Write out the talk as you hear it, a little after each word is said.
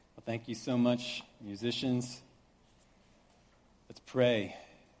Thank you so much, musicians. Let's pray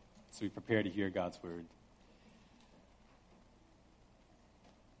as we prepare to hear God's word.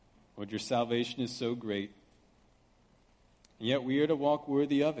 Lord, your salvation is so great, and yet we are to walk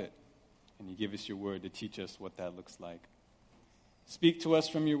worthy of it. And you give us your word to teach us what that looks like. Speak to us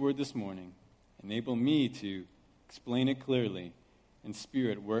from your word this morning. Enable me to explain it clearly, and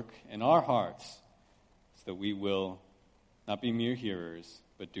Spirit work in our hearts so that we will not be mere hearers,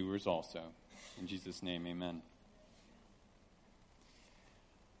 but doers also. In Jesus' name, amen.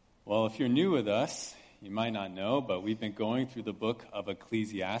 Well, if you're new with us, you might not know, but we've been going through the book of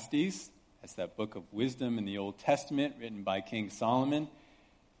Ecclesiastes. That's that book of wisdom in the Old Testament written by King Solomon.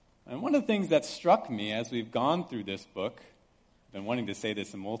 And one of the things that struck me as we've gone through this book, I've been wanting to say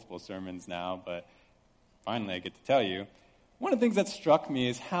this in multiple sermons now, but finally I get to tell you, one of the things that struck me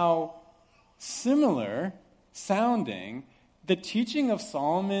is how similar sounding the teaching of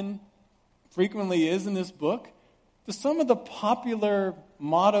Solomon frequently is in this book to some of the popular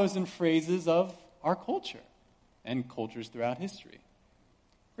mottos and phrases of our culture and cultures throughout history.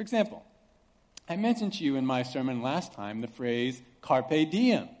 For example, I mentioned to you in my sermon last time the phrase carpe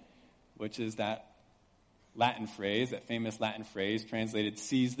diem, which is that Latin phrase, that famous Latin phrase translated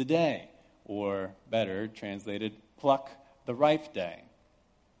seize the day, or better translated pluck the ripe day.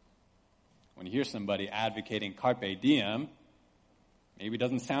 When you hear somebody advocating carpe diem, maybe it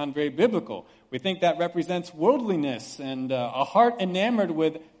doesn't sound very biblical. We think that represents worldliness and a heart enamored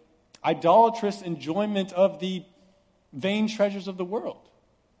with idolatrous enjoyment of the vain treasures of the world.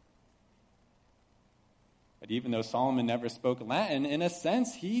 But even though Solomon never spoke Latin, in a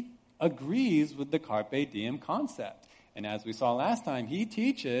sense, he agrees with the carpe diem concept. And as we saw last time, he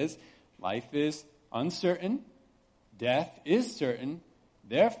teaches life is uncertain, death is certain,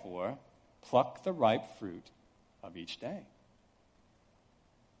 therefore, pluck the ripe fruit of each day.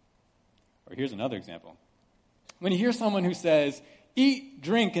 Or here's another example. When you hear someone who says, eat,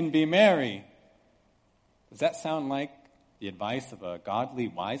 drink, and be merry, does that sound like the advice of a godly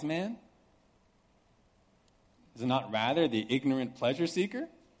wise man? Is it not rather the ignorant pleasure seeker?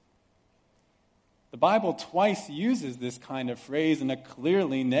 The Bible twice uses this kind of phrase in a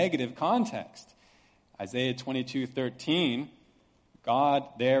clearly negative context. Isaiah 22:13, God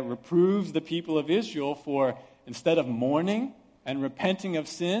there reproves the people of Israel for, instead of mourning and repenting of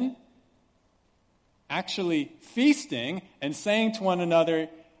sin, actually feasting and saying to one another,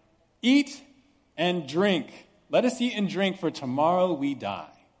 eat and drink. Let us eat and drink, for tomorrow we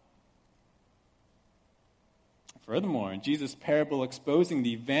die. Furthermore, in Jesus' parable exposing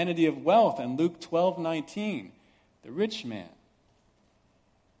the vanity of wealth in Luke 12:19, the rich man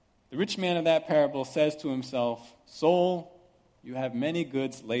of that parable says to himself, soul, you have many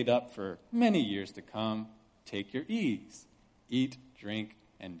goods laid up for many years to come. Take your ease. Eat, drink,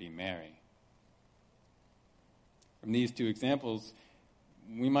 and be merry. From these two examples,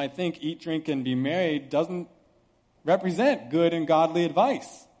 we might think eat, drink, and be merry doesn't represent good and godly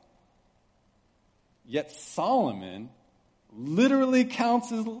advice. Yet Solomon literally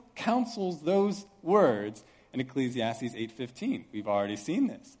counsels those words in Ecclesiastes 8:15. We've already seen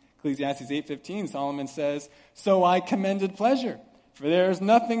this. Ecclesiastes 8:15, Solomon says, so I commended pleasure, for there is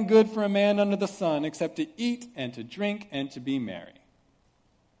nothing good for a man under the sun except to eat and to drink and to be merry.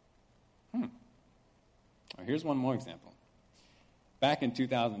 Here's one more example. Back in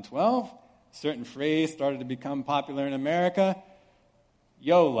 2012, a certain phrase started to become popular in America,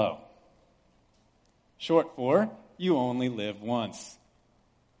 YOLO. Short for, you only live once.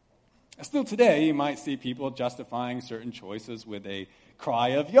 Still today, you might see people justifying certain choices with a cry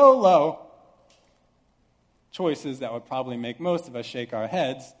of YOLO. Choices that would probably make most of us shake our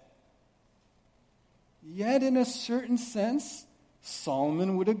heads. Yet, in a certain sense,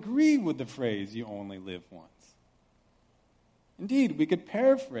 Solomon would agree with the phrase, you only live once. Indeed, we could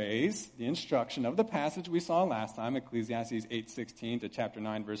paraphrase the instruction of the passage we saw last time, Ecclesiastes 8:16 to chapter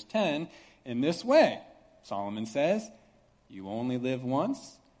 9, verse 10, in this way. Solomon says, you only live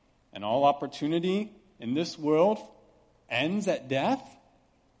once, and all opportunity in this world ends at death.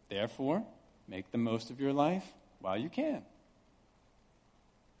 Therefore, make the most of your life while you can.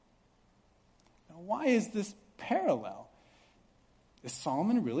 Now, why is this parallel? Is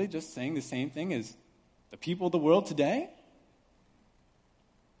Solomon really just saying the same thing as the people of the world today?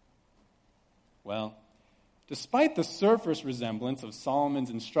 Well, despite the surface resemblance of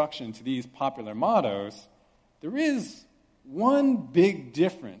Solomon's instruction to these popular mottos, there is one big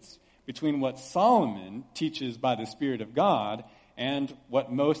difference between what Solomon teaches by the Spirit of God and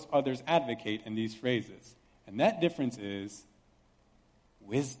what most others advocate in these phrases. And that difference is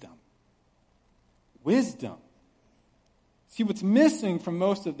wisdom. Wisdom. See, what's missing from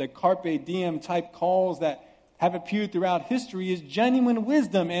most of the carpe diem type calls that have appeared throughout history is genuine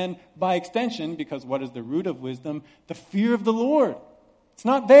wisdom, and by extension, because what is the root of wisdom? The fear of the Lord. It's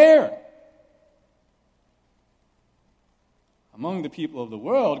not there. Among the people of the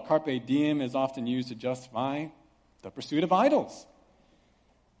world, carpe diem is often used to justify the pursuit of idols.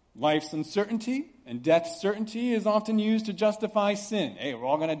 Life's uncertainty and death's certainty is often used to justify sin. Hey, we're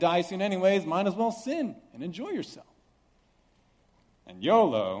all going to die soon anyways, might as well sin and enjoy yourself. And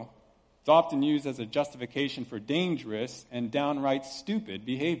YOLO is often used as a justification for dangerous and downright stupid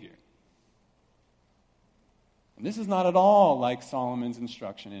behavior. And this is not at all like Solomon's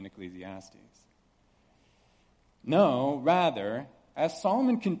instruction in Ecclesiastes. No, rather, as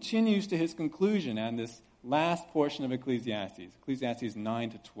Solomon continues to his conclusion and this last portion of Ecclesiastes 9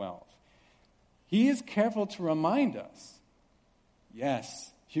 to 12, he is careful to remind us,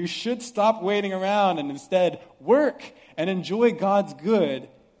 yes, you should stop waiting around and instead work and enjoy God's good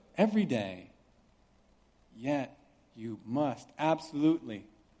every day. Yet, you must absolutely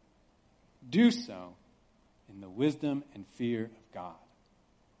do so in the wisdom and fear of God.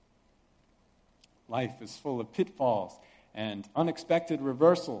 Life is full of pitfalls and unexpected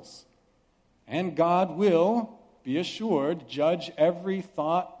reversals. And God will, be assured, judge every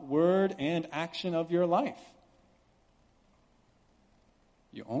thought, word, and action of your life.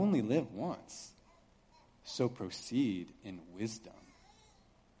 You only live once, so proceed in wisdom.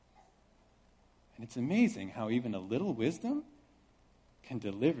 And it's amazing how even a little wisdom can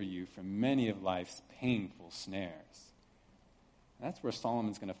deliver you from many of life's painful snares. And that's where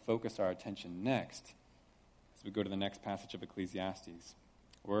Solomon's going to focus our attention next as we go to the next passage of Ecclesiastes.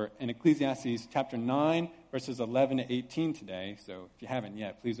 We're in Ecclesiastes chapter 9, verses 11 to 18 today, so if you haven't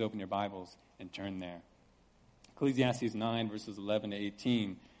yet, please open your Bibles and turn there. Ecclesiastes 9, verses 11 to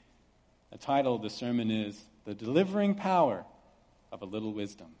 18. The title of the sermon is The Delivering Power of a Little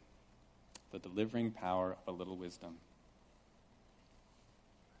Wisdom. The Delivering Power of a Little Wisdom.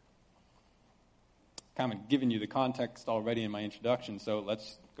 Kind of given you the context already in my introduction, so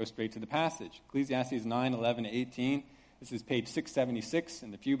let's go straight to the passage. Ecclesiastes 9, 11 to 18. This is page 676 in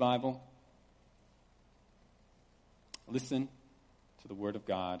the Pew Bible. Listen to the word of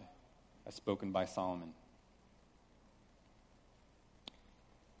God as spoken by Solomon.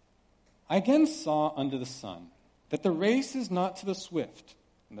 I again saw under the sun that the race is not to the swift,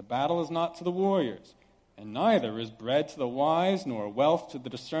 and the battle is not to the warriors, and neither is bread to the wise, nor wealth to the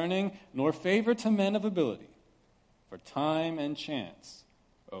discerning, nor favor to men of ability. For time and chance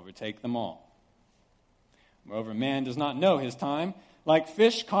overtake them all. Moreover, man does not know his time. Like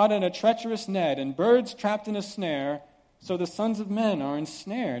fish caught in a treacherous net and birds trapped in a snare, so the sons of men are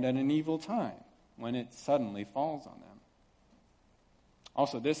ensnared at an evil time, when it suddenly falls on them.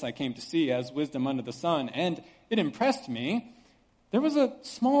 Also this I came to see as wisdom under the sun, and it impressed me. There was a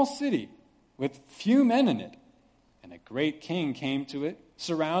small city with few men in it, and a great king came to it,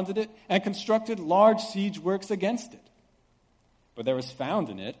 surrounded it, and constructed large siege works against it. But there was found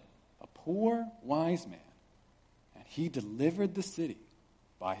in it a poor wise man, and he delivered the city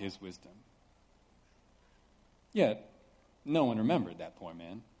by his wisdom. Yet no one remembered that poor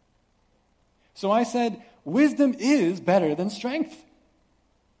man. So I said, wisdom is better than strength.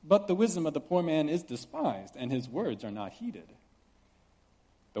 But the wisdom of the poor man is despised, and his words are not heeded.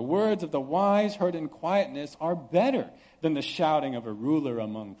 The words of the wise heard in quietness are better than the shouting of a ruler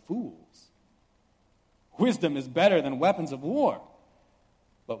among fools. Wisdom is better than weapons of war,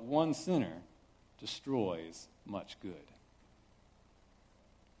 but one sinner destroys much good.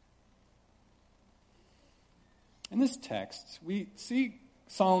 In this text, we see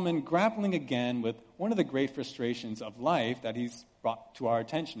Solomon grappling again with one of the great frustrations of life that he's brought to our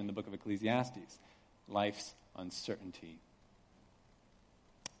attention in the book of Ecclesiastes, life's uncertainty.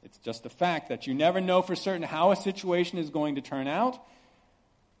 It's just the fact that you never know for certain how a situation is going to turn out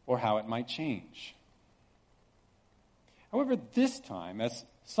or how it might change. However, this time, as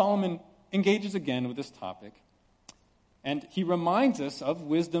Solomon engages again with this topic, and he reminds us of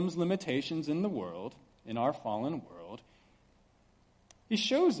wisdom's limitations in the world, in our fallen world, he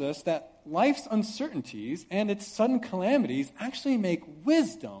shows us that life's uncertainties and its sudden calamities actually make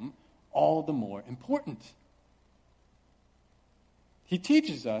wisdom all the more important. He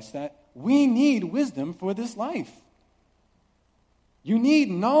teaches us that we need wisdom for this life. You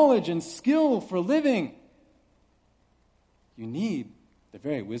need knowledge and skill for living. You need the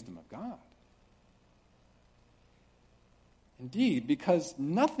very wisdom of God. Indeed, because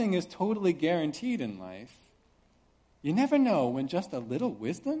nothing is totally guaranteed in life, you never know when just a little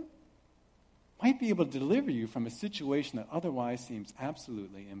wisdom might be able to deliver you from a situation that otherwise seems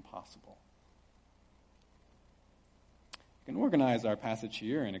absolutely impossible. You We can organize our passage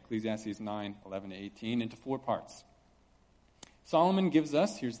here in Ecclesiastes 9, 11 to 18 into 4 parts. Solomon gives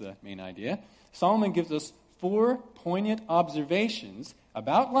us, here's the main idea, Solomon gives us 4 poignant observations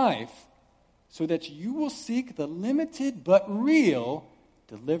about life so that you will seek the limited but real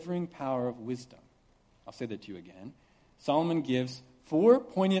delivering power of wisdom. I'll say that to you again. Solomon gives 4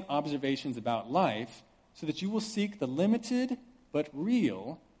 poignant observations about life so that you will seek the limited but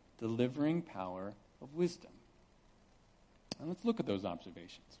real delivering power of wisdom. And let's look at those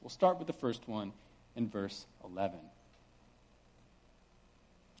observations. We'll start with the first one in verse 11. I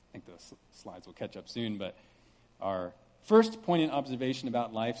think the slides will catch up soon, but our first poignant observation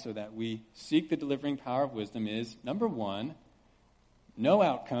about life so that we seek the delivering power of wisdom is, number 1, no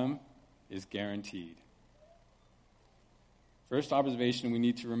outcome is guaranteed. First observation we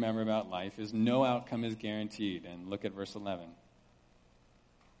need to remember about life is no outcome is guaranteed. And look at verse 11.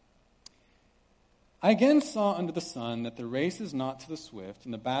 I again saw under the sun that the race is not to the swift,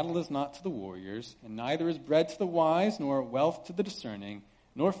 and the battle is not to the warriors, and neither is bread to the wise, nor wealth to the discerning,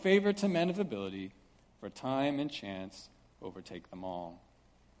 nor favor to men of ability, for time and chance overtake them all.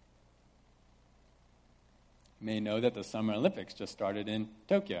 You may know that the Summer Olympics just started in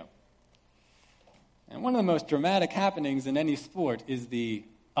Tokyo. And one of the most dramatic happenings in any sport is the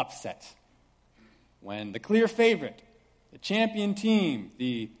upset. When the clear favorite, the champion team,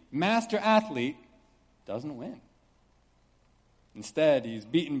 the master athlete, doesn't win. Instead, he's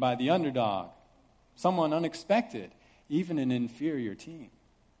beaten by the underdog, someone unexpected, even an inferior team.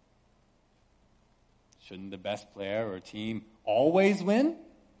 Shouldn't the best player or team always win?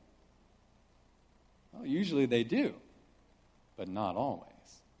 Well, usually they do, but not always.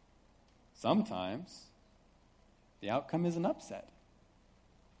 Sometimes the outcome is an upset.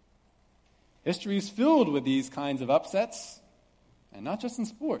 History is filled with these kinds of upsets, and not just in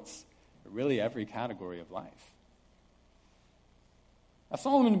sports, but really every category of life. As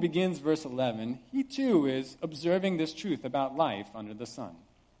Solomon begins verse 11, he too is observing this truth about life under the sun.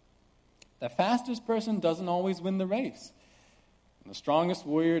 The fastest person doesn't always win the race, and the strongest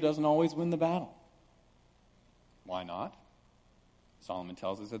warrior doesn't always win the battle. Why not? Solomon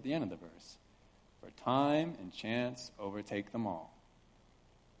tells us at the end of the verse, for time and chance overtake them all.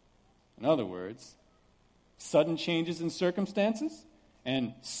 In other words, sudden changes in circumstances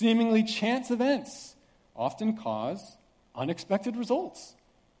and seemingly chance events often cause unexpected results,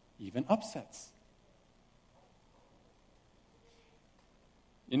 even upsets.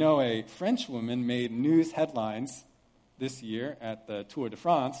 You know, a French woman made news headlines this year at the Tour de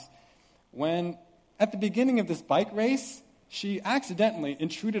France when, at the beginning of this bike race, she accidentally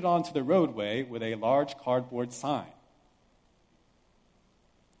intruded onto the roadway with a large cardboard sign.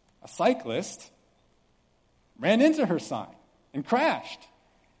 A cyclist ran into her sign and crashed.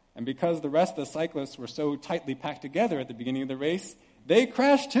 And because the rest of the cyclists were so tightly packed together at the beginning of the race, they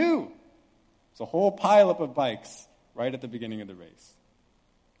crashed too. It's a whole pileup of bikes right at the beginning of the race.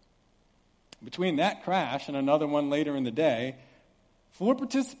 Between that crash and another one later in the day, 4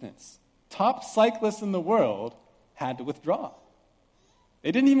 participants, top cyclists in the world, had to withdraw.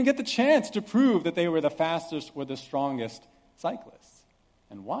 They didn't even get the chance to prove that they were the fastest or the strongest cyclists.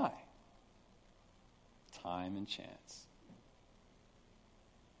 And why? Time and chance.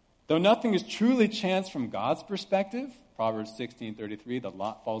 Though nothing is truly chance from God's perspective, Proverbs 16:33, the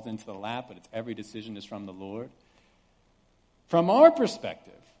lot falls into the lap, but its every decision is from the Lord. From our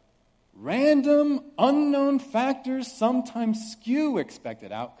perspective, random, unknown factors sometimes skew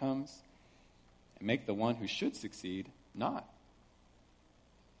expected outcomes and make the one who should succeed not.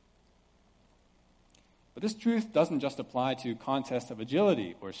 But this truth doesn't just apply to contests of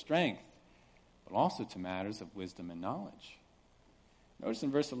agility or strength, but also to matters of wisdom and knowledge. Notice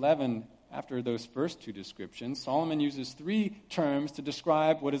in verse 11, after those first 2 descriptions, Solomon uses 3 terms to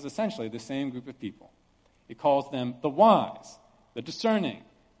describe what is essentially the same group of people. He calls them the wise, the discerning,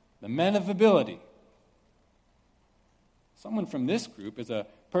 the men of ability. Someone from this group is a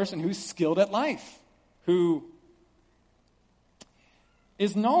person who's skilled at life, who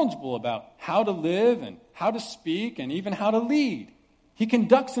is knowledgeable about how to live and how to speak and even how to lead. He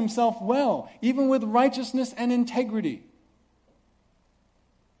conducts himself well, even with righteousness and integrity.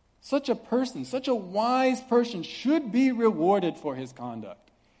 Such a person, such a wise person, should be rewarded for his conduct.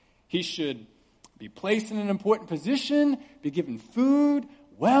 He should be placed in an important position, be given food,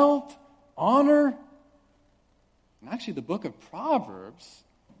 wealth, honor. And actually, the book of Proverbs,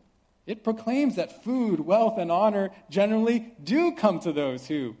 it proclaims that food, wealth, and honor generally do come to those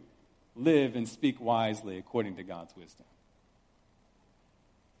who live and speak wisely according to God's wisdom.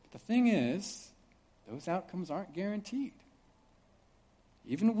 But the thing is, those outcomes aren't guaranteed.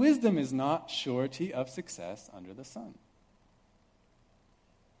 Even wisdom is not surety of success under the sun.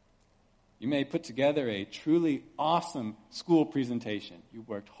 You may put together a truly awesome school presentation. You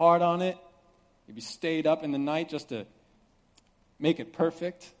worked hard on it. Maybe stayed up in the night just to make it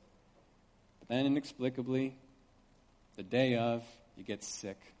perfect. But then inexplicably, the day of, you get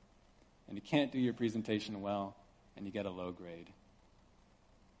sick. And you can't do your presentation well, and you get a low grade.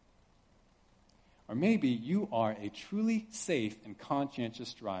 Or maybe you are a truly safe and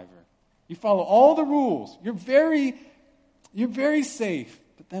conscientious driver. You follow all the rules. You're very safe.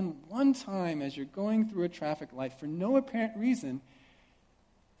 But then one time as you're going through a traffic light for no apparent reason,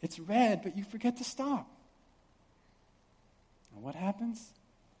 it's red, but you forget to stop. And what happens?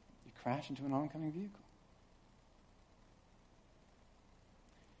 You crash into an oncoming vehicle.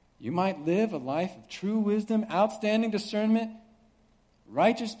 You might live a life of true wisdom, outstanding discernment,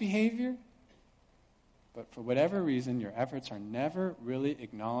 righteous behavior, but for whatever reason, your efforts are never really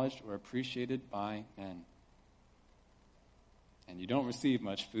acknowledged or appreciated by men. And you don't receive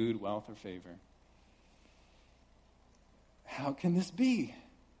much food, wealth, or favor. How can this be?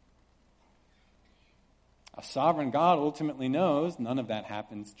 A sovereign God ultimately knows none of that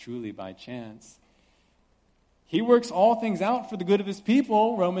happens truly by chance. He works all things out for the good of his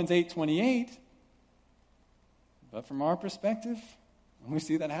people, Romans 8:28. But from our perspective, when we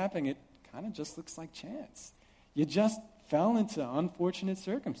see that happening, it kind of just looks like chance. You just fell into unfortunate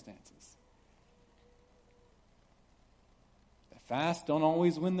circumstances. The fast don't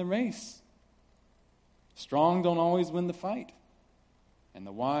always win the race. Strong don't always win the fight. And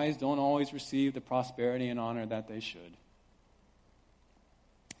the wise don't always receive the prosperity and honor that they should.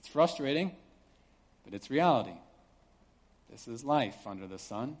 It's frustrating, but it's reality. This is life under the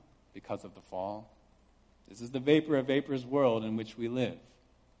sun because of the fall. This is the vapor of vapors world in which we live.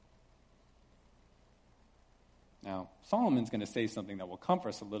 Now, Solomon's going to say something that will comfort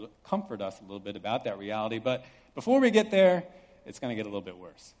us a little bit about that reality, but before we get there, it's going to get a little bit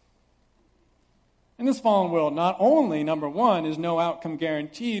worse. In this fallen world, not only, number one, is no outcome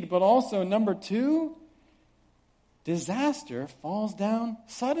guaranteed, but also, number two, disaster falls down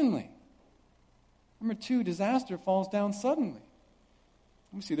suddenly. Number two, disaster falls down suddenly.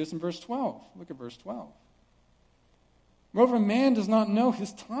 We see this in verse 12. Look at verse 12. Moreover, man does not know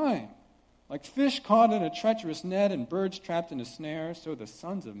his time. Like fish caught in a treacherous net and birds trapped in a snare, so the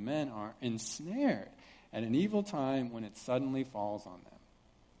sons of men are ensnared at an evil time when it suddenly falls on them.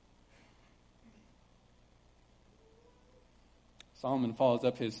 Solomon follows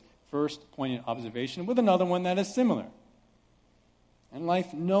up his first poignant observation with another one that is similar. In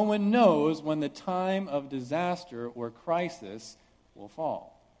life, no one knows when the time of disaster or crisis will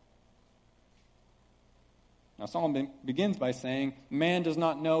fall. Now, Solomon begins by saying, man does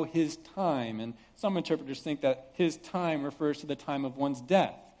not know his time. And some interpreters think that his time refers to the time of one's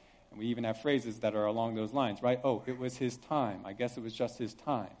death. And we even have phrases that are along those lines, right? Oh, it was his time. I guess it was just his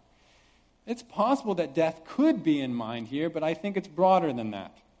time. It's possible that death could be in mind here, but I think it's broader than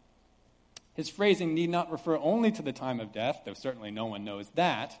that. His phrasing need not refer only to the time of death, though certainly no one knows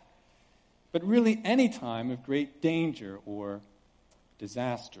that, but really any time of great danger or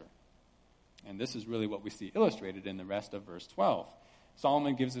disaster. And this is really what we see illustrated in the rest of verse 12.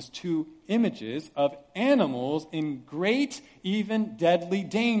 Solomon gives us two images of animals in great, even deadly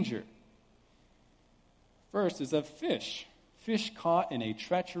danger. First is of fish caught in a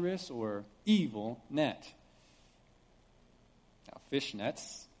treacherous or evil net. Now, fish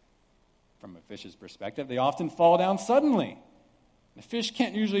nets, from a fish's perspective, they often fall down suddenly. The fish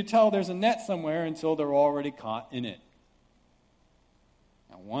can't usually tell there's a net somewhere until they're already caught in it.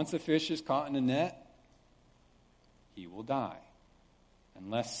 Now, once a fish is caught in a net, he will die,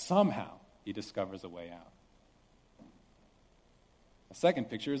 unless somehow he discovers a way out. The second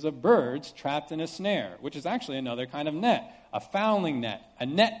picture is of birds trapped in a snare, which is actually another kind of net, a fouling net, a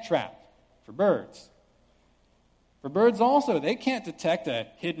net trap for birds. For birds also, they can't detect a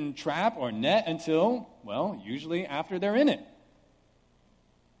hidden trap or net until, well, usually after they're in it.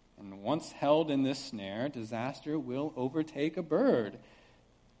 And once held in this snare, disaster will overtake a bird,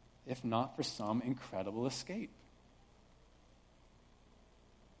 if not for some incredible escape.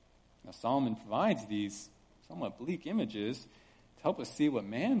 Now, Solomon provides these somewhat bleak images to help us see what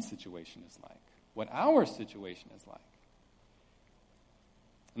man's situation is like, what our situation is like.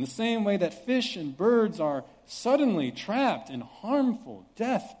 In the same way that fish and birds are suddenly trapped in harmful,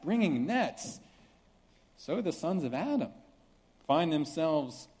 death-bringing nets, so the sons of Adam find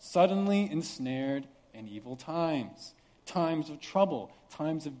themselves suddenly ensnared in evil times, times of trouble,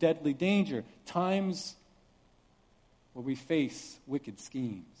 times of deadly danger, times where we face wicked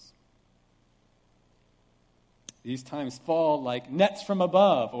schemes. These times fall like nets from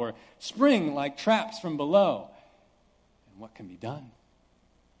above or spring like traps from below. And what can be done?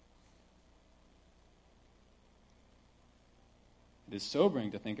 It is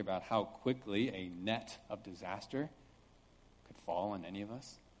sobering to think about how quickly a net of disaster could fall on any of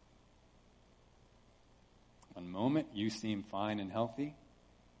us. One moment you seem fine and healthy,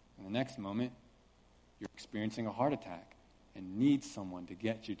 and the next moment you're experiencing a heart attack and need someone to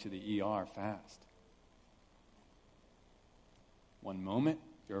get you to the ER fast. One moment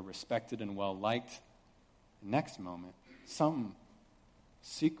you're respected and well-liked. The next moment, some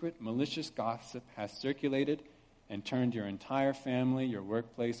secret, malicious gossip has circulated and turned your entire family, your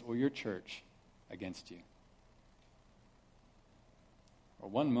workplace, or your church against you. Or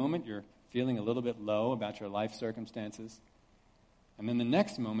one moment you're feeling a little bit low about your life circumstances, and then the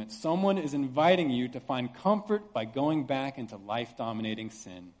next moment, someone is inviting you to find comfort by going back into life-dominating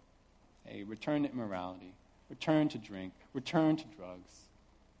sin. A return to immorality, return to drink, return to drugs.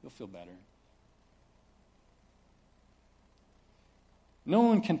 You'll feel better. No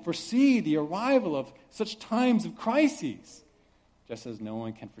one can foresee the arrival of such times of crises, just as no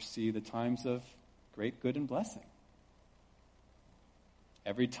one can foresee the times of great good and blessing.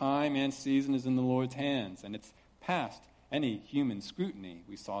 Every time and season is in the Lord's hands, and it's past any human scrutiny.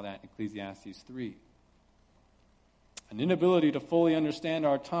 We saw that in Ecclesiastes 3. An inability to fully understand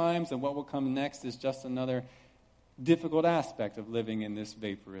our times and what will come next is just another difficult aspect of living in this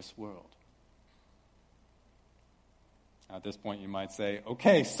vaporous world. Now, at this point, you might say,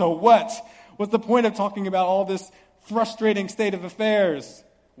 okay, so what? What's the point of talking about all this frustrating state of affairs?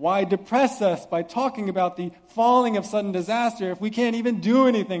 Why depress us by talking about the falling of sudden disaster if we can't even do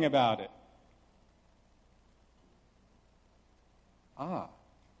anything about it?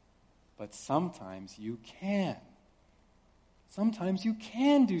 But sometimes you can. Sometimes you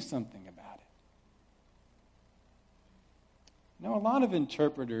can do something about it. Now, a lot of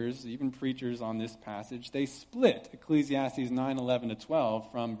interpreters, even preachers on this passage, they split Ecclesiastes 9:11 to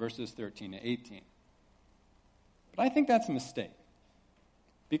 12 from verses 13 to 18. But I think that's a mistake,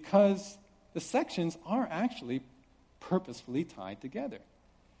 because the sections are actually purposefully tied together,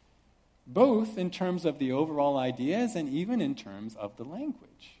 both in terms of the overall ideas and even in terms of the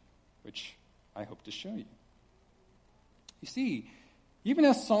language, which I hope to show you. You see, even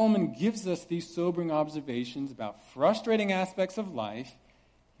as Solomon gives us these sobering observations about frustrating aspects of life,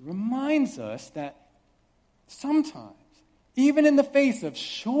 he reminds us that sometimes, even in the face of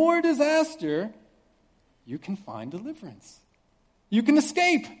sure disaster, you can find deliverance. You can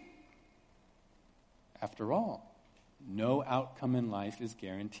escape. After all, no outcome in life is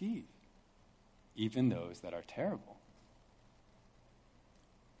guaranteed, even those that are terrible.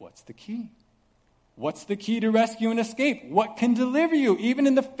 What's the key? What's the key to rescue and escape? What can deliver you even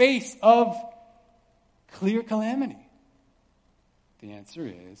in the face of clear calamity? The answer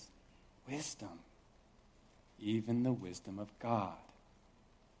is wisdom, even the wisdom of God.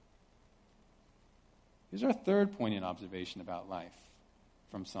 Here's our third poignant observation about life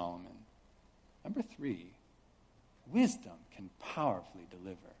from Solomon. Number 3, wisdom can powerfully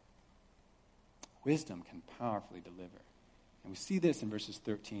deliver. Wisdom can powerfully deliver. And we see this in verses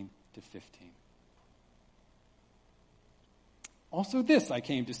 13 to 15. Also this I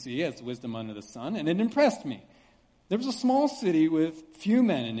came to see as wisdom under the sun, and it impressed me. There was a small city with few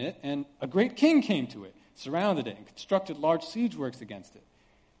men in it, and a great king came to it, surrounded it, and constructed large siege works against it.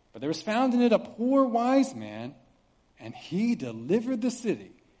 But there was found in it a poor wise man, and he delivered the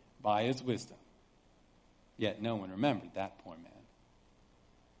city by his wisdom. Yet no one remembered that poor man.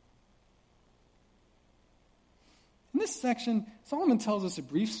 In this section, Solomon tells us a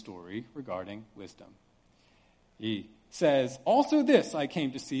brief story regarding wisdom. He says, also this I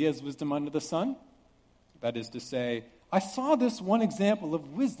came to see as wisdom under the sun. That is to say, I saw this one example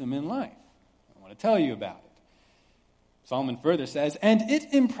of wisdom in life. I want to tell you about it. Solomon further says, and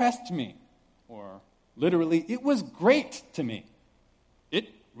it impressed me, or literally, it was great to me. It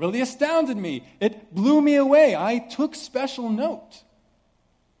really astounded me. It blew me away. I took special note.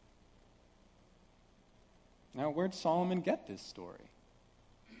 Now, where'd Solomon get this story?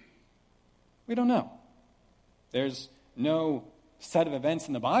 We don't know. There's no set of events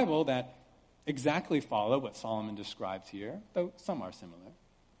in the Bible that exactly follow what Solomon describes here, though some are similar.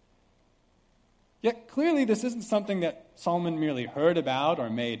 Yet clearly this isn't something that Solomon merely heard about or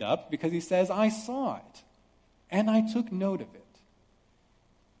made up, because he says, I saw it, and I took note of it.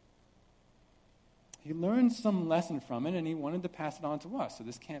 He learned some lesson from it, and he wanted to pass it on to us, so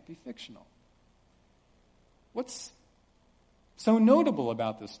this can't be fictional. What's so notable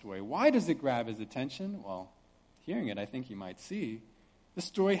about this story? Why does it grab his attention? Well, hearing it, I think you might see, the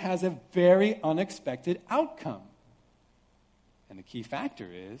story has a very unexpected outcome. And the key factor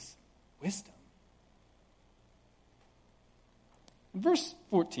is wisdom. In verse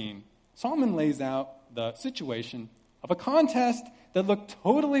 14, Solomon lays out the situation of a contest that looked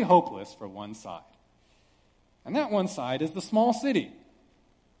totally hopeless for one side. And that one side is the small city.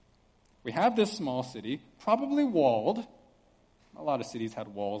 We have this small city, probably walled. A lot of cities had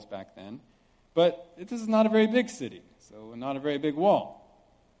walls back then. But this is not a very big city, so not a very big wall.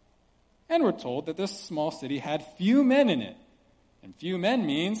 And we're told that this small city had few men in it. And few men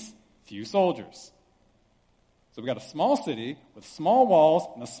means few soldiers. So we got a small city with small walls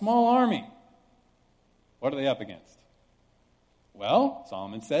and a small army. What are they up against? Well,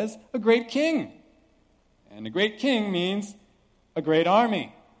 Solomon says, a great king. And a great king means a great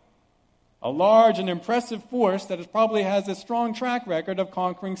army. A large and impressive force that probably has a strong track record of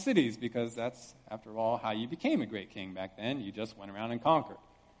conquering cities, because that's, after all, how you became a great king back then. You just went around and conquered.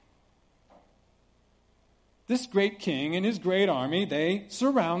 This great king and his great army, they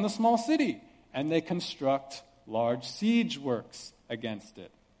surround the small city, and they construct large siege works against it.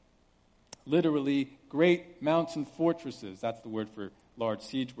 Literally, great mountain fortresses. That's the word for large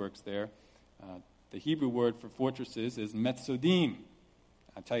siege works there. The Hebrew word for fortresses is metzodim.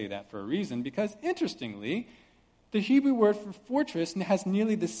 I'll tell you that for a reason, because interestingly, the Hebrew word for fortress has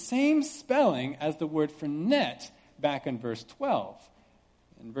nearly the same spelling as the word for net back in verse 12.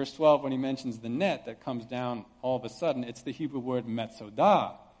 In verse 12, when he mentions the net that comes down all of a sudden, it's the Hebrew word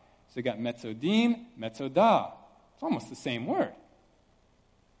metzodah. So you got metzodim, metzodah. It's almost the same word.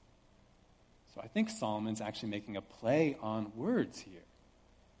 So I think Solomon's actually making a play on words here.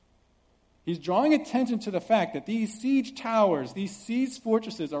 He's drawing attention to the fact that these siege towers, these siege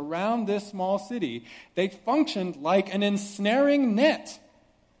fortresses around this small city, they functioned like an ensnaring net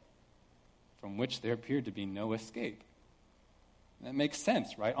from which there appeared to be no escape. And that makes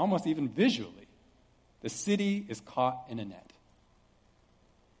sense, right? Almost even visually. The city is caught in a net.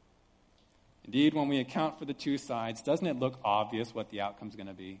 Indeed, when we account for the two sides, doesn't it look obvious what the outcome's going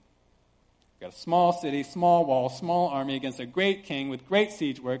to be? We've got a small city, small wall, small army against a great king with great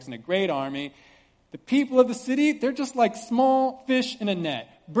siege works and a great army. The people of the city, they're just like small fish in a net,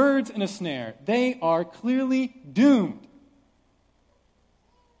 birds in a snare. They are clearly doomed.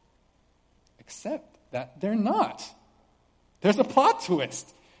 Except that they're not. There's a plot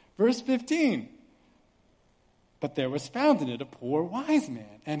twist. Verse 15. But there was found in it a poor wise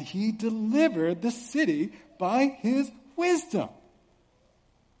man, and he delivered the city by his wisdom.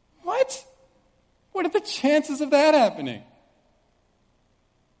 What? What are the chances of that happening?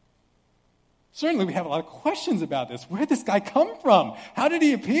 Certainly we have a lot of questions about this. Where did this guy come from? How did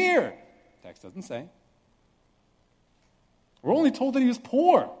he appear? The text doesn't say. We're only told that he was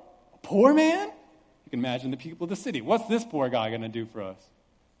poor. A poor man? You can imagine the people of the city. What's this poor guy going to do for us?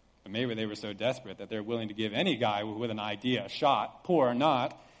 But maybe they were so desperate that they're willing to give any guy with an idea a shot, poor or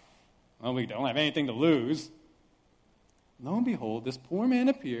not. Well, we don't have anything to lose. Lo and behold, this poor man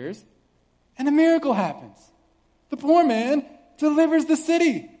appears, and a miracle happens. The poor man delivers the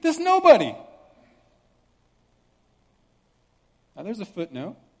city. This nobody. Now, there's a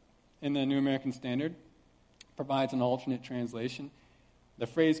footnote in the New American Standard. Provides an alternate translation. The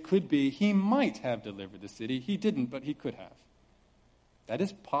phrase could be, he might have delivered the city. He didn't, but he could have. That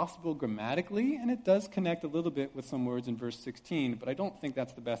is possible grammatically, and it does connect a little bit with some words in verse 16, but I don't think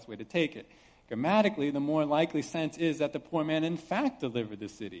that's the best way to take it. Grammatically, the more likely sense is that the poor man in fact delivered the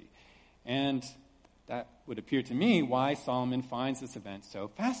city. And that would appear to me why Solomon finds this event so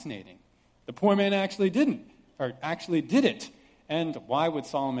fascinating. The poor man actually did it. And why would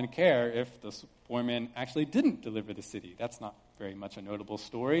Solomon care if the poor man actually didn't deliver the city? That's not very much a notable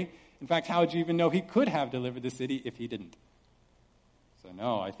story. In fact, how would you even know he could have delivered the city if he didn't? So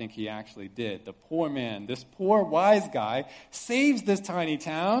no, I think he actually did. The poor man, this poor wise guy, saves this tiny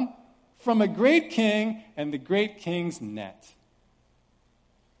town from a great king and the great king's net.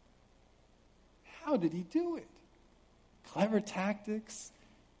 How did he do it? Clever tactics,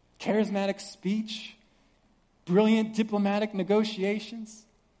 charismatic speech, brilliant diplomatic negotiations?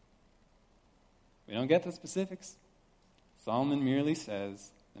 We don't get the specifics. Solomon merely says,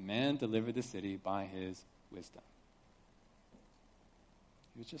 the man delivered the city by his wisdom.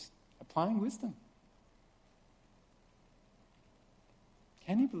 He was just applying wisdom.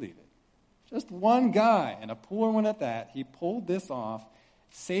 Can you believe it? Just one guy, and a poor one at that, he pulled this off,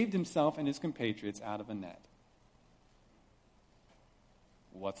 saved himself and his compatriots out of a net.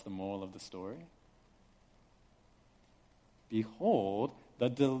 What's the moral of the story? Behold the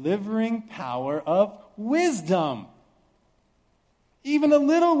delivering power of wisdom. Even a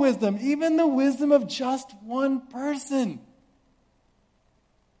little wisdom, even the wisdom of just one person.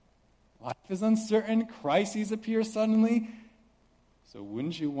 Life is uncertain, crises appear suddenly. So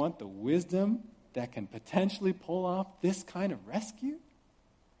wouldn't you want the wisdom that can potentially pull off this kind of rescue?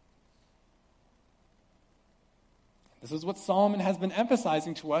 This is what Solomon has been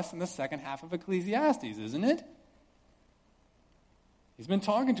emphasizing to us in the second half of Ecclesiastes, isn't it? He's been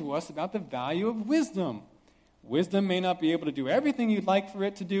talking to us about the value of wisdom. Wisdom may not be able to do everything you'd like for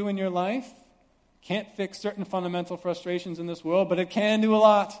it to do in your life. Can't fix certain fundamental frustrations in this world, but it can do a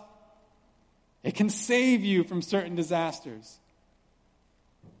lot. It can save you from certain disasters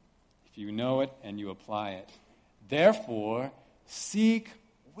if you know it and you apply it. Therefore, seek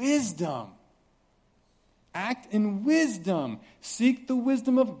wisdom. Act in wisdom. Seek the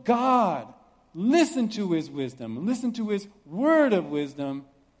wisdom of God. Listen to his wisdom. Listen to his word of wisdom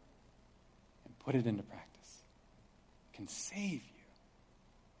and put it into practice. It can save you.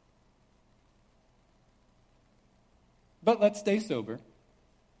 But let's stay sober.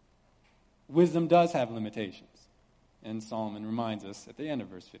 Wisdom does have limitations. And Solomon reminds us at the end of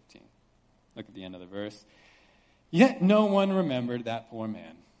verse 15. Look at the end of the verse. Yet no one remembered that poor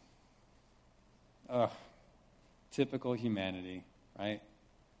man. Ugh. Typical humanity, right?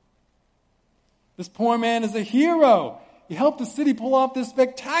 This poor man is a hero. He helped the city pull off this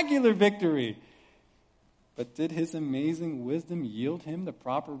spectacular victory. But did his amazing wisdom yield him the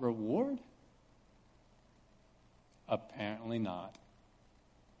proper reward? Apparently not.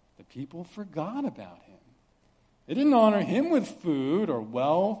 The people forgot about him. They didn't honor him with food or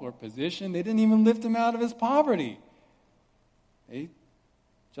wealth or position. They didn't even lift him out of his poverty. They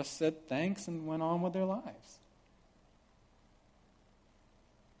just said thanks and went on with their lives.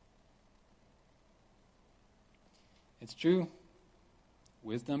 It's true.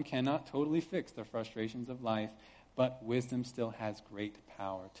 Wisdom cannot totally fix the frustrations of life, but wisdom still has great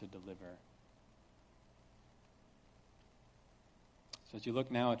power to deliver. So as you look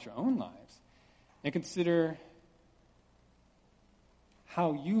now at your own lives and consider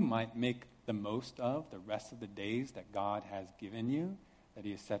how you might make the most of the rest of the days that God has given you, that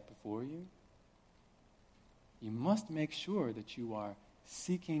he has set before you, you must make sure that you are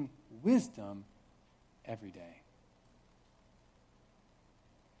seeking wisdom every day.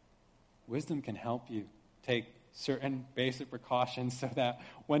 Wisdom can help you take certain basic precautions so that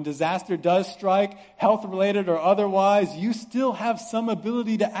when disaster does strike, health-related or otherwise, you still have some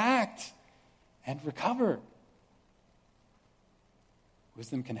ability to act and recover.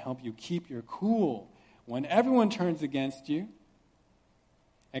 Wisdom can help you keep your cool when everyone turns against you.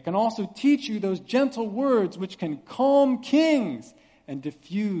 It can also teach you those gentle words which can calm kings and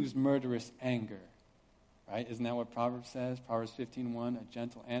diffuse murderous anger. Right? Isn't that what Proverbs says? Proverbs 15:1, a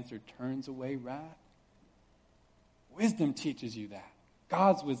gentle answer turns away wrath. Wisdom teaches you that.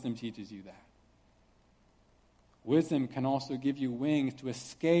 God's wisdom teaches you that. Wisdom can also give you wings to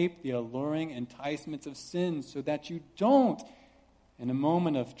escape the alluring enticements of sin so that you don't, in a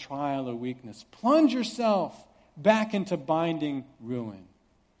moment of trial or weakness, plunge yourself back into binding ruin,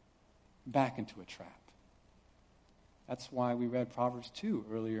 back into a trap. That's why we read Proverbs 2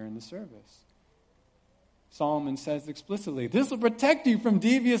 earlier in the service. Solomon says explicitly, this will protect you from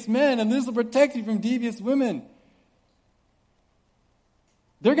devious men and this will protect you from devious women.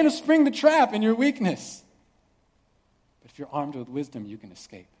 They're going to spring the trap in your weakness. But if you're armed with wisdom, you can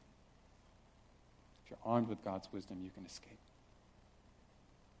escape. If you're armed with God's wisdom, you can escape.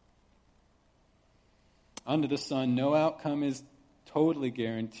 Under the sun, no outcome is totally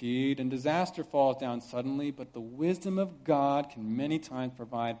guaranteed, and disaster falls down suddenly, but the wisdom of God can many times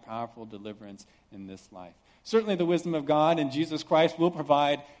provide powerful deliverance in this life. Certainly the wisdom of God in Jesus Christ will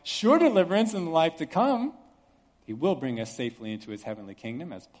provide sure deliverance in the life to come. He will bring us safely into his heavenly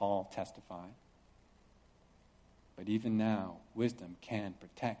kingdom, as Paul testified. But even now, wisdom can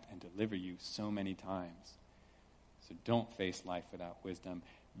protect and deliver you so many times. So don't face life without wisdom.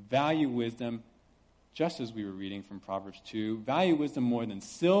 Value wisdom, just as we were reading from Proverbs 2. Value wisdom more than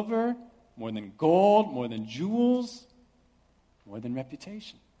silver, more than gold, more than jewels, more than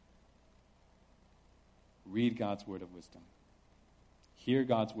reputation. Read God's word of wisdom. Hear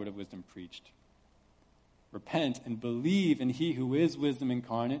God's word of wisdom preached. Repent and believe in he who is wisdom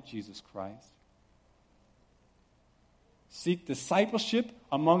incarnate, Jesus Christ. Seek discipleship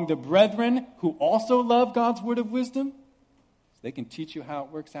among the brethren who also love God's word of wisdom, so they can teach you how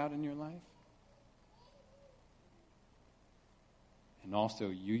it works out in your life. And also,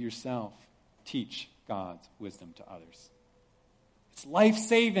 you yourself teach God's wisdom to others. It's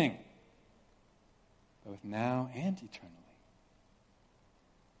life-saving, both now and eternally.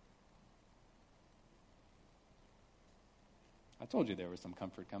 I told you there was some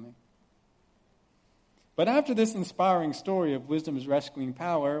comfort coming. But after this inspiring story of wisdom's rescuing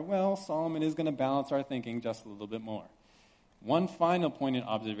power, well, Solomon is going to balance our thinking just a little bit more. One final poignant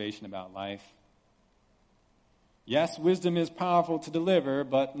observation about life. Yes, wisdom is powerful to deliver,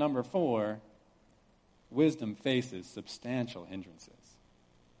 but number 4, wisdom faces substantial hindrances.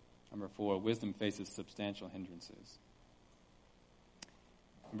 Number 4, wisdom faces substantial hindrances.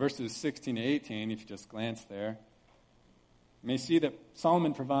 In verses 16 to 18, if you just glance there, you may see that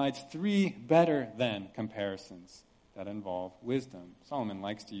Solomon provides 3 better than comparisons that involve wisdom. Solomon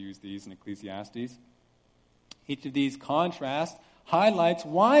likes to use these in Ecclesiastes. Each of these contrasts highlights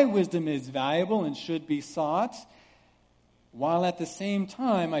why wisdom is valuable and should be sought, while at the same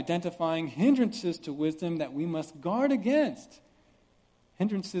time identifying hindrances to wisdom that we must guard against,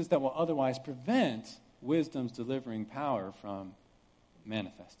 hindrances that will otherwise prevent wisdom's delivering power from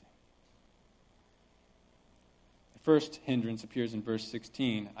manifesting. The first hindrance appears in verse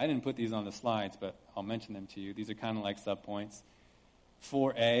 16. I didn't put these on the slides, but I'll mention them to you. These are kind of like subpoints.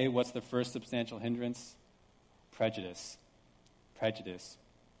 4a, what's the first substantial hindrance? Prejudice. Prejudice.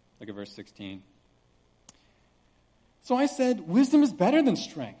 Look at verse 16. So I said, wisdom is better than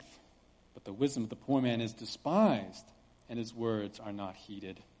strength, but the wisdom of the poor man is despised, and his words are not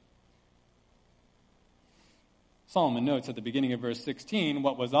heeded. Solomon notes at the beginning of verse 16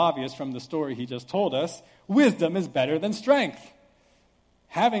 what was obvious from the story he just told us: wisdom is better than strength.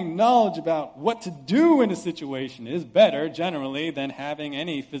 Having knowledge about what to do in a situation is better, generally, than having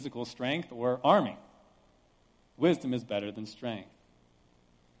any physical strength or army. Wisdom is better than strength.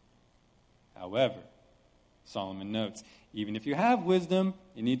 However, Solomon notes, even if you have wisdom,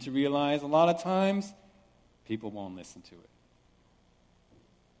 you need to realize a lot of times people won't listen to it.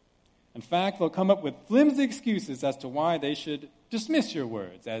 In fact, they'll come up with flimsy excuses as to why they should dismiss your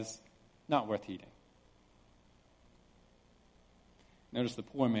words as not worth heeding. Notice the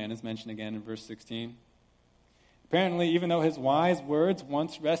poor man is mentioned again in verse 16. Apparently, even though his wise words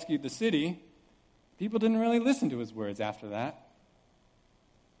once rescued the city, people didn't really listen to his words after that.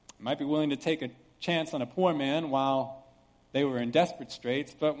 You might be willing to take a chance on a poor man while they were in desperate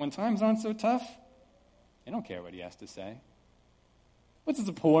straits, but when times aren't so tough, they don't care what he has to say. What does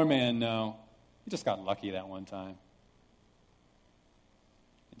a poor man know? He just got lucky that one time.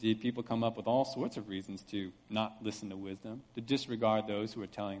 Indeed, people come up with all sorts of reasons to not listen to wisdom, to disregard those who are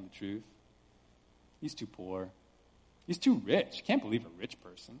telling the truth. He's too poor. He's too rich. You can't believe a rich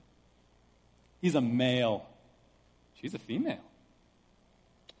person. He's a male. She's a female.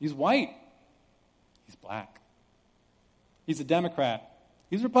 He's white. He's black. He's a Democrat.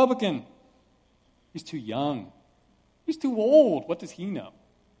 He's Republican. He's too young. He's too old. What does he know?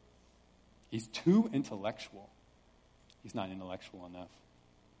 He's too intellectual. He's not intellectual enough.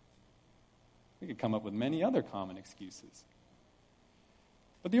 We could come up with many other common excuses.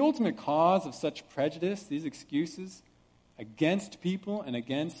 But the ultimate cause of such prejudice, these excuses against people and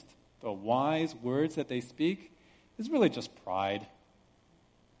against the wise words that they speak, is really just pride.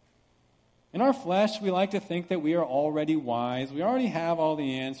 In our flesh, we like to think that we are already wise. We already have all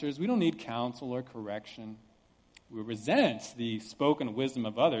the answers. We don't need counsel or correction. We resent the spoken wisdom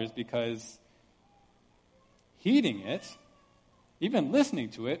of others because heeding it, even listening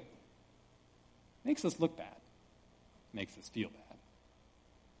to it, makes us look bad, makes us feel bad.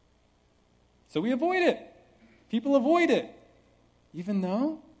 So we avoid it. People avoid it, even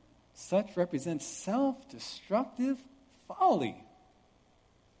though such represents self-destructive folly.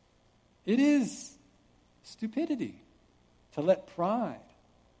 It is stupidity to let pride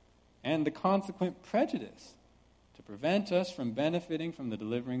and the consequent prejudice to prevent us from benefiting from the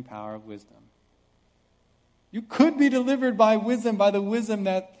delivering power of wisdom. You could be delivered by wisdom, by the wisdom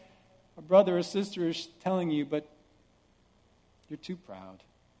that a brother or sister is telling you, but you're too proud.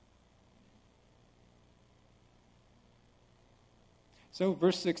 So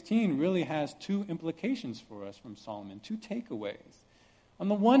verse 16 really has 2 implications for us from Solomon, 2 takeaways. On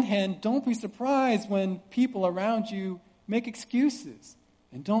the one hand, don't be surprised when people around you make excuses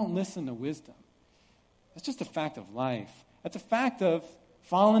and don't listen to wisdom. That's just a fact of life. That's a fact of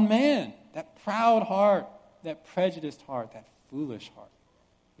fallen man, that proud heart, that prejudiced heart, that foolish heart,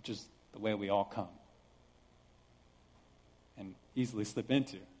 which is the way we all come and easily slip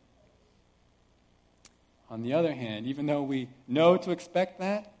into. On the other hand, even though we know to expect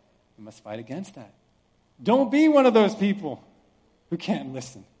that, we must fight against that. Don't be one of those people who can't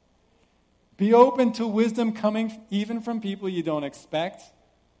listen. Be open to wisdom coming even from people you don't expect.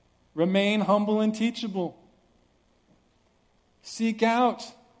 Remain humble and teachable. Seek out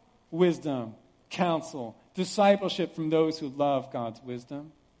wisdom, counsel, discipleship from those who love God's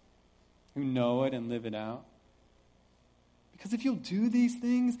wisdom, who know it and live it out. Because if you'll do these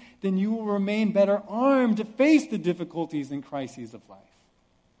things, then you will remain better armed to face the difficulties and crises of life.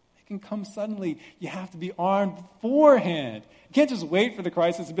 They can come suddenly. You have to be armed beforehand. You can't just wait for the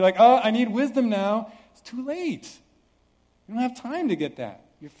crisis and be like, oh, I need wisdom now. It's too late. You don't have time to get that.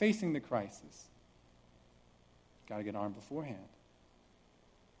 You're facing the crisis. got to get armed beforehand.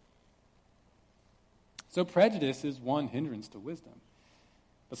 So prejudice is one hindrance to wisdom.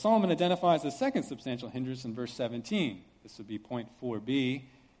 But Solomon identifies a second substantial hindrance in verse 17. This would be point 4b,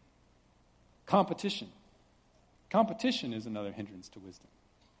 competition. Competition is another hindrance to wisdom.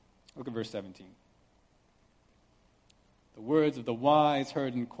 Look at verse 17. The words of the wise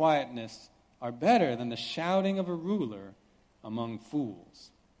heard in quietness are better than the shouting of a ruler among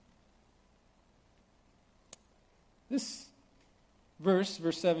fools. This verse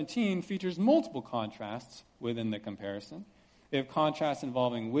 17, features multiple contrasts within the comparison. We have contrasts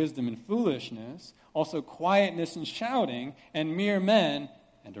involving wisdom and foolishness, also quietness and shouting, and mere men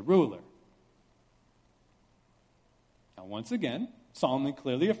and a ruler. Now, once again, Solomon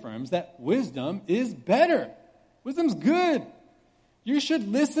clearly affirms that wisdom is better. Wisdom's good. You should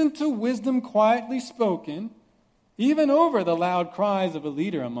listen to wisdom quietly spoken, even over the loud cries of a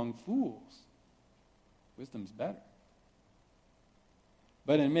leader among fools. Wisdom's better.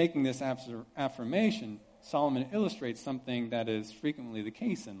 But in making this affirmation, Solomon illustrates something that is frequently the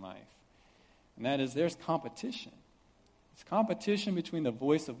case in life. And that is there's competition. It's competition between the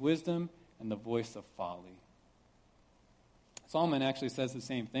voice of wisdom and the voice of folly. Solomon actually says the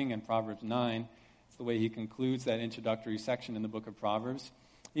same thing in Proverbs 9. It's the way he concludes that introductory section in the book of Proverbs.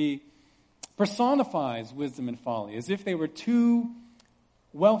 He personifies wisdom and folly as if they were two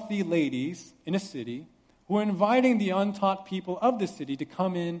wealthy ladies in a city who are inviting the untaught people of the city to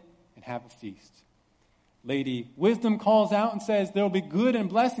come in and have a feast. Lady Wisdom calls out and says, there will be good and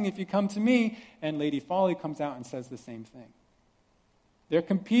blessing if you come to me. And Lady Folly comes out and says the same thing. They're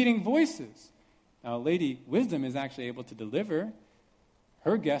competing voices. Now, Lady Wisdom is actually able to deliver.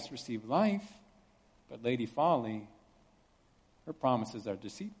 Her guests receive life. But Lady Folly, her promises are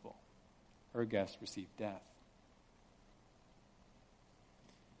deceitful. Her guests receive death.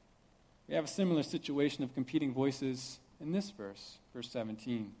 We have a similar situation of competing voices in this verse, verse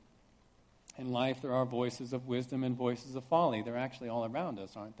 17. In life, there are voices of wisdom and voices of folly. They're actually all around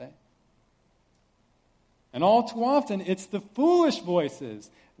us, aren't they? And all too often, it's the foolish voices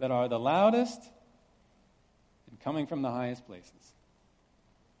that are the loudest and coming from the highest places.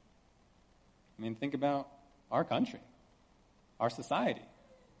 I mean, think about our country, our society.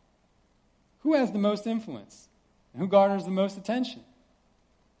 Who has the most influence? And who garners the most attention?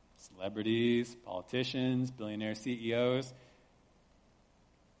 Celebrities, politicians, billionaire CEOs.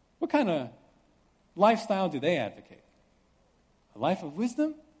 What kind of lifestyle do they advocate? A life of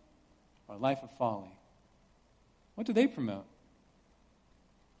wisdom or a life of folly? What do they promote?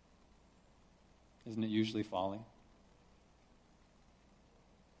 Isn't it usually folly?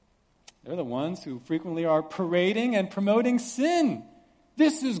 They're the ones who frequently are parading and promoting sin.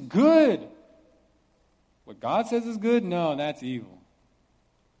 This is good. What God says is good? No, that's evil.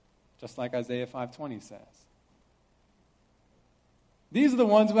 Just like Isaiah 5:20 says. These are the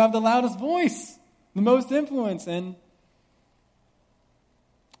ones who have the loudest voice, the most influence, and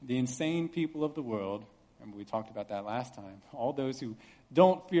the insane people of the world. Remember, we talked about that last time. All those who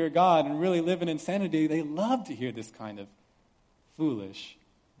don't fear God and really live in insanity, they love to hear this kind of foolish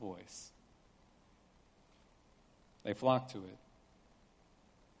voice. They flock to it.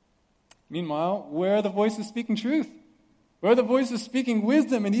 Meanwhile, where are the voices speaking truth? Where are the voices speaking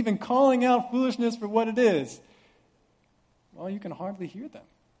wisdom and even calling out foolishness for what it is? Well, you can hardly hear them.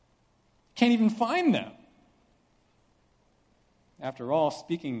 Can't even find them. After all,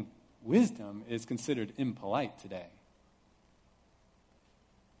 speaking wisdom is considered impolite today.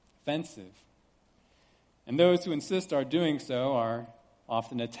 Offensive. And those who insist on doing so are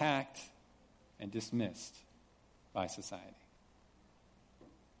often attacked and dismissed by society.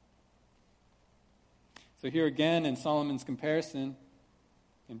 So here again in Solomon's comparison,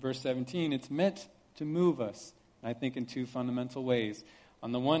 in verse 17, it's meant to move us, I think, in two fundamental ways.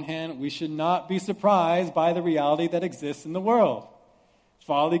 On the one hand, we should not be surprised by the reality that exists in the world.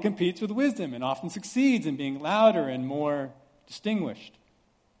 Folly competes with wisdom and often succeeds in being louder and more distinguished.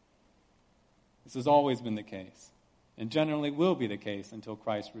 This has always been the case, and generally will be the case until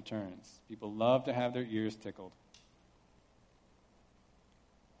Christ returns. People love to have their ears tickled.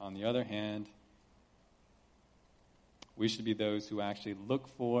 On the other hand, we should be those who actually look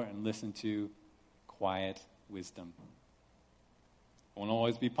for and listen to quiet wisdom. Won't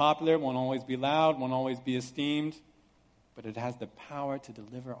always be popular, won't always be loud, won't always be esteemed, but it has the power to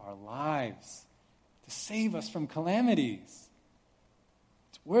deliver our lives, to save us from calamities.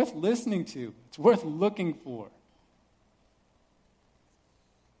 It's worth listening to. It's worth looking for.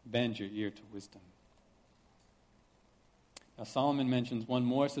 Bend your ear to wisdom. Now, Solomon mentions one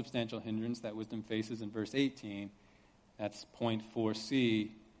more substantial hindrance that wisdom faces in verse 18. That's point 4c,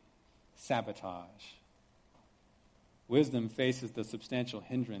 sabotage. wisdom faces the substantial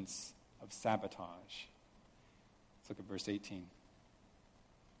hindrance of sabotage. Let's look at verse 18.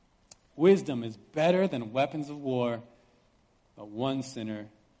 Wisdom is better than weapons of war, but one sinner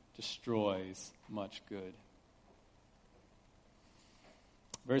destroys much good.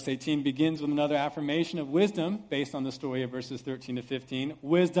 Verse 18 begins with another affirmation of wisdom based on the story of verses 13 to 15.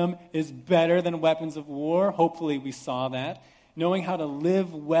 Wisdom is better than weapons of war. Hopefully we saw that. Knowing how to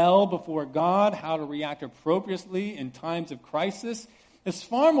live well before God, how to react appropriately in times of crisis, is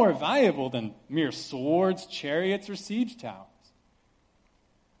far more valuable than mere swords, chariots, or siege towers.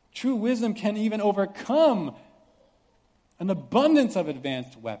 True wisdom can even overcome an abundance of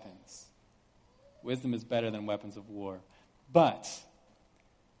advanced weapons. Wisdom is better than weapons of war. But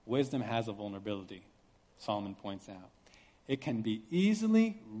wisdom has a vulnerability, Solomon points out. It can be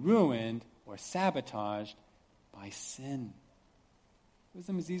easily ruined or sabotaged by sin.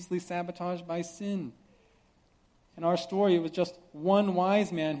 Wisdom is easily sabotaged by sin. In our story, it was just one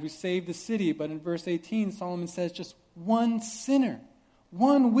wise man who saved the city, but in verse 18, Solomon says just one sinner,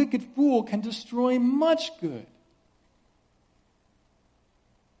 one wicked fool can destroy much good.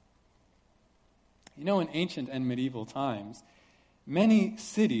 You know, in ancient and medieval times, many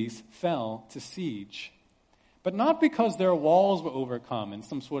cities fell to siege, but not because their walls were overcome in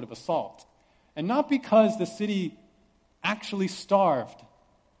some sort of assault, and not because the city actually starved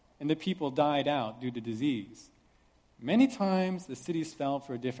and the people died out due to disease. Many times the cities fell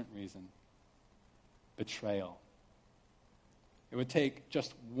for a different reason: betrayal. It would take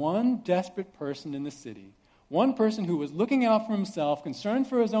just one desperate person in the city, one person who was looking out for himself, concerned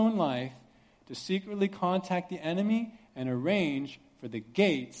for his own life, to secretly contact the enemy and arrange for the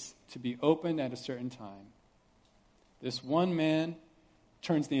gates to be opened at a certain time. This one man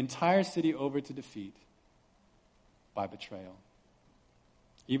turns the entire city over to defeat by betrayal.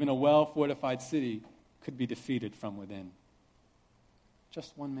 Even a well-fortified city could be defeated from within.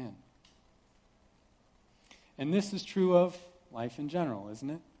 Just one man. And this is true of life in general, isn't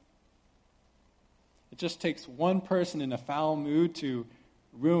it? It just takes one person in a foul mood to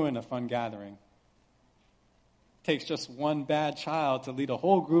ruin a fun gathering. It takes just one bad child to lead a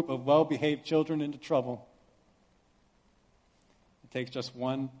whole group of well-behaved children into trouble. It takes just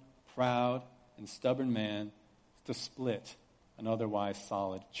one proud and stubborn man to split an otherwise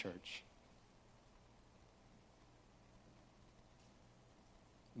solid church.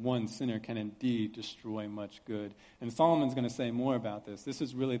 One sinner can indeed destroy much good. And Solomon's going to say more about this. This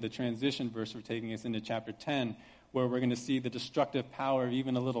is really the transition verse for taking us into chapter 10, where we're going to see the destructive power of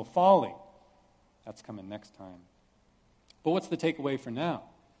even a little folly. That's coming next time. But what's the takeaway for now?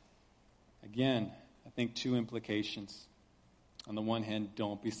 Again, I think two implications. On the one hand,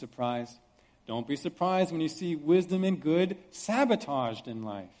 don't be surprised. Don't be surprised when you see wisdom and good sabotaged in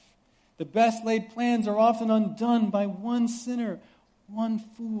life. The best laid plans are often undone by one sinner, one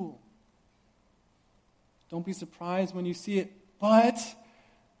fool. Don't be surprised when you see it, but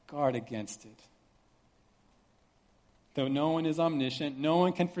guard against it. Though no one is omniscient, no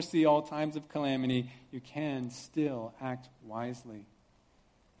one can foresee all times of calamity, you can still act wisely.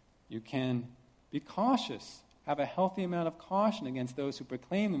 You can be cautious, have a healthy amount of caution against those who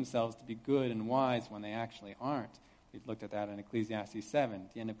proclaim themselves to be good and wise when they actually aren't. We've looked at that in Ecclesiastes 7,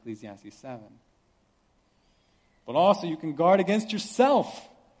 the end of Ecclesiastes 7. But also you can guard against yourself.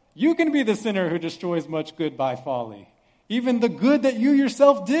 You can be the sinner who destroys much good by folly. Even the good that you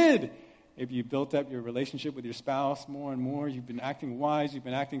yourself did. Maybe you built up your relationship with your spouse more and more. You've been acting wise. You've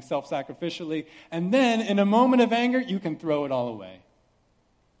been acting self-sacrificially. And then in a moment of anger, you can throw it all away.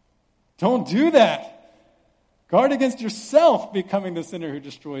 Don't do that. Guard against yourself becoming the sinner who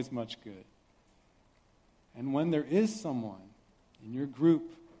destroys much good. And when there is someone in your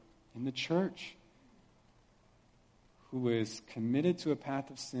group, in the church, who is committed to a path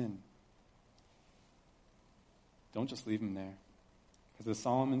of sin, don't just leave him there. Because as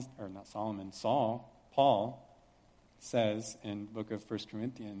Paul says in the book of 1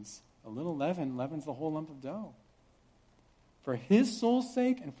 Corinthians, a little leaven leavens the whole lump of dough. For his soul's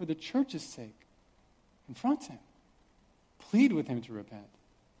sake and for the church's sake, confront him. Plead with him to repent.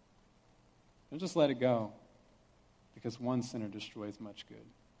 Don't just let it go, because one sinner destroys much good.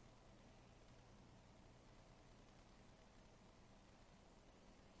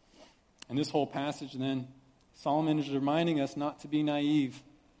 In this whole passage, then, Solomon is reminding us not to be naive.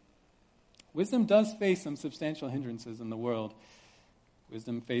 Wisdom does face some substantial hindrances in the world.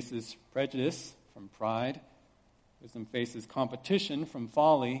 Wisdom faces prejudice from pride. Wisdom faces competition from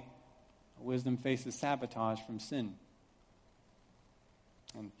folly. Wisdom faces sabotage from sin.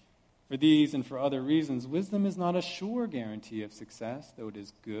 And for these and for other reasons, wisdom is not a sure guarantee of success, though it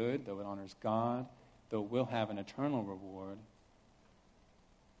is good, though it honors God, though we'll have an eternal reward,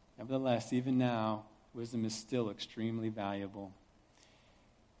 nevertheless, even now, wisdom is still extremely valuable.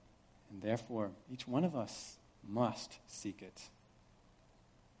 And therefore, each one of us must seek it.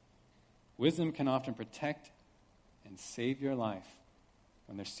 Wisdom can often protect and save your life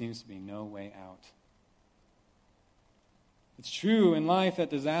when there seems to be no way out. It's true in life that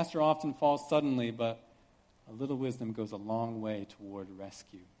disaster often falls suddenly, but a little wisdom goes a long way toward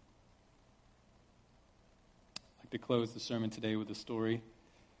rescue. I'd like to close the sermon today with a story.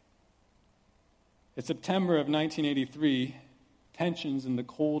 In September of 1983, tensions in the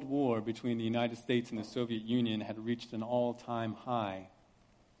Cold War between the United States and the Soviet Union had reached an all-time high.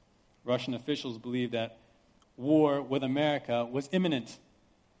 Russian officials believed that war with America was imminent,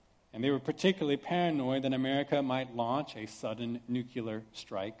 and they were particularly paranoid that America might launch a sudden nuclear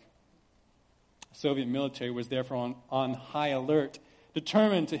strike. The Soviet military was therefore on high alert,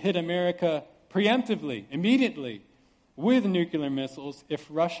 determined to hit America preemptively, immediately, with nuclear missiles if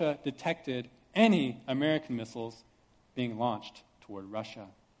Russia detected any American missiles being launched toward Russia.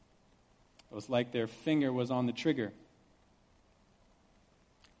 It was like their finger was on the trigger.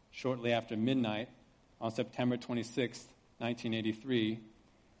 Shortly after midnight, on September 26, 1983,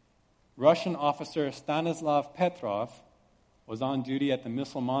 Russian officer Stanislav Petrov was on duty at the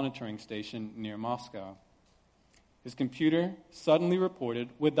missile monitoring station near Moscow. His computer suddenly reported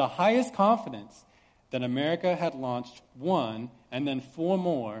with the highest confidence that America had launched 1 and then 4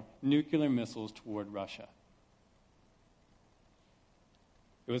 more nuclear missiles toward Russia.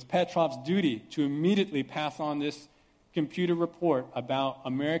 It was Petrov's duty to immediately pass on this computer report about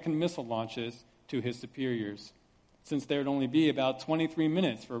American missile launches to his superiors, since there would only be about 23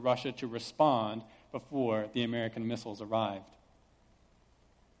 minutes for Russia to respond before the American missiles arrived.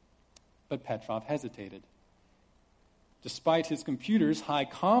 But Petrov hesitated. Despite his computer's high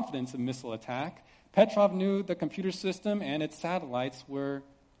confidence of missile attack, Petrov knew the computer system and its satellites were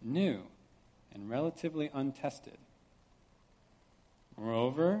new and relatively untested.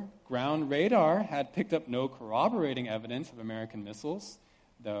 Moreover, ground radar had picked up no corroborating evidence of American missiles,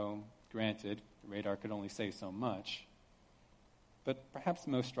 though, granted, the radar could only say so much. But perhaps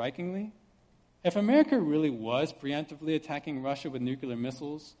most strikingly, if America really was preemptively attacking Russia with nuclear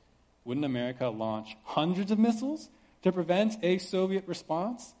missiles, wouldn't America launch hundreds of missiles to prevent a Soviet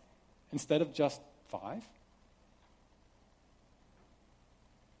response instead of just 5?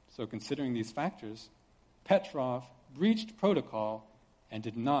 So considering these factors, Petrov breached protocol and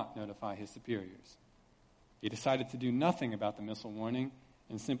did not notify his superiors. He decided to do nothing about the missile warning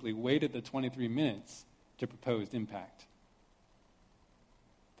and simply waited the 23 minutes to proposed impact.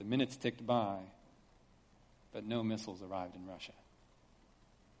 The minutes ticked by, but no missiles arrived in Russia.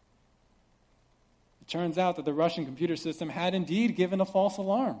 It turns out that the Russian computer system had indeed given a false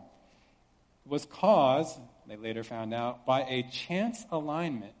alarm. It was caused, they later found out, by a chance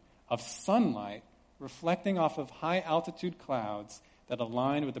alignment of sunlight reflecting off of high-altitude clouds that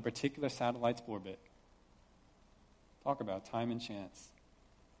aligned with a particular satellite's orbit. Talk about time and chance.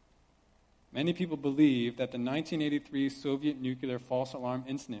 Many people believe that the 1983 Soviet nuclear false alarm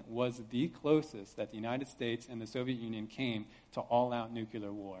incident was the closest that the United States and the Soviet Union came to all-out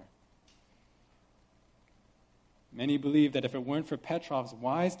nuclear war. Many believe that if it weren't for Petrov's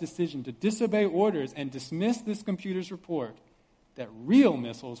wise decision to disobey orders and dismiss this computer's report, that real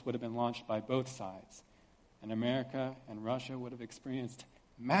missiles would have been launched by both sides, and America and Russia would have experienced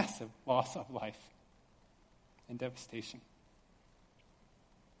massive loss of life and devastation.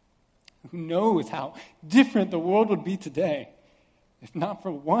 Who knows how different the world would be today if not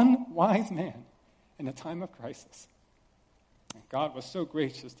for one wise man in a time of crisis. And God was so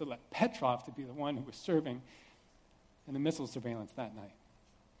gracious to let Petrov to be the one who was serving in the missile surveillance that night.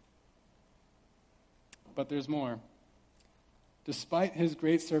 But there's more. Despite his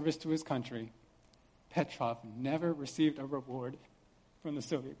great service to his country, Petrov never received a reward from the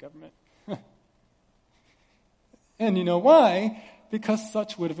Soviet government. And you know why? Because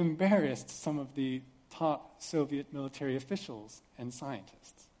such would have embarrassed some of the top Soviet military officials and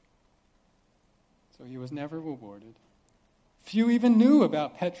scientists. So he was never rewarded. Few even knew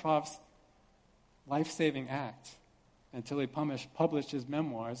about Petrov's life-saving act until he published his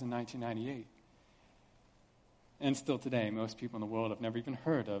memoirs in 1998. And still today, most people in the world have never even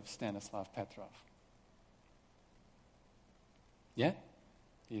heard of Stanislav Petrov. Yet,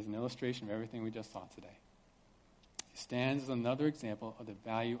 he is an illustration of everything we just saw today. He stands as another example of the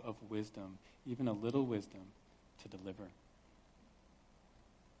value of wisdom, even a little wisdom, to deliver.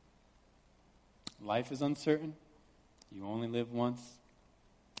 Life is uncertain. You only live once.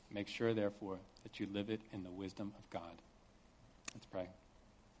 Make sure, therefore, that you live it in the wisdom of God. Let's pray.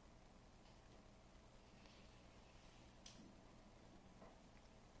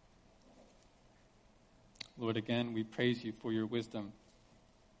 Lord, again, we praise you for your wisdom.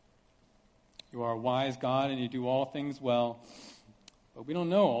 You are a wise God and you do all things well, but we don't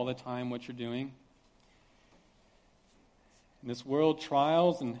know all the time what you're doing. In this world,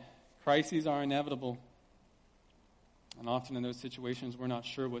 trials and crises are inevitable. And often in those situations, we're not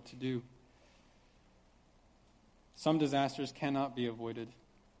sure what to do. Some disasters cannot be avoided,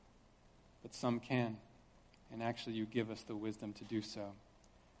 but some can. And actually, you give us the wisdom to do so.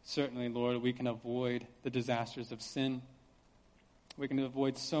 Certainly, Lord, we can avoid the disasters of sin. We can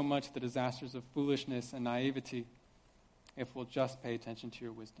avoid so much the disasters of foolishness and naivety if we'll just pay attention to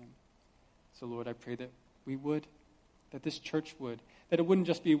your wisdom. So, Lord, I pray that we would, that this church would, that it wouldn't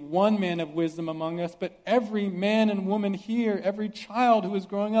just be one man of wisdom among us, but every man and woman here, every child who is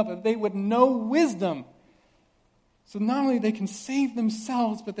growing up, that they would know wisdom. So not only they can save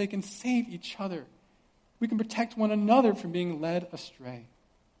themselves, but they can save each other. We can protect one another from being led astray.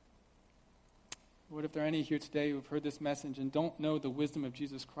 Lord, if there are any here today who have heard this message and don't know the wisdom of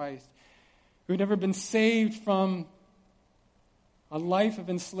Jesus Christ, who have never been saved from a life of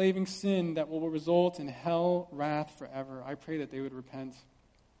enslaving sin that will result in hell, wrath forever, I pray that they would repent.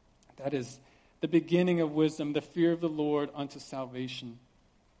 That is the beginning of wisdom, the fear of the Lord unto salvation.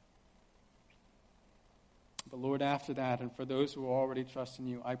 But Lord, after that, and for those who already trust in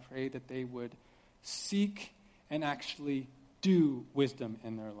you, I pray that they would seek and actually do wisdom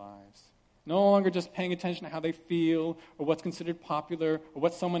in their lives. No longer just paying attention to how they feel or what's considered popular or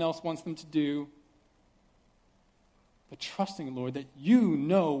what someone else wants them to do, but trusting, Lord, that you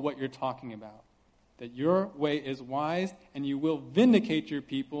know what you're talking about, that your way is wise and you will vindicate your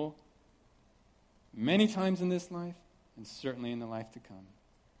people many times in this life and certainly in the life to come.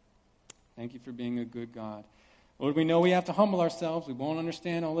 Thank you for being a good God. Lord, we know we have to humble ourselves. We won't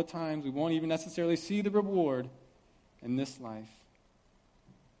understand all the times. We won't even necessarily see the reward in this life.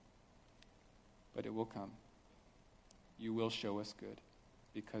 But it will come. You will show us good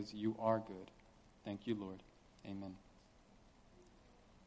because you are good. Thank you, Lord. Amen.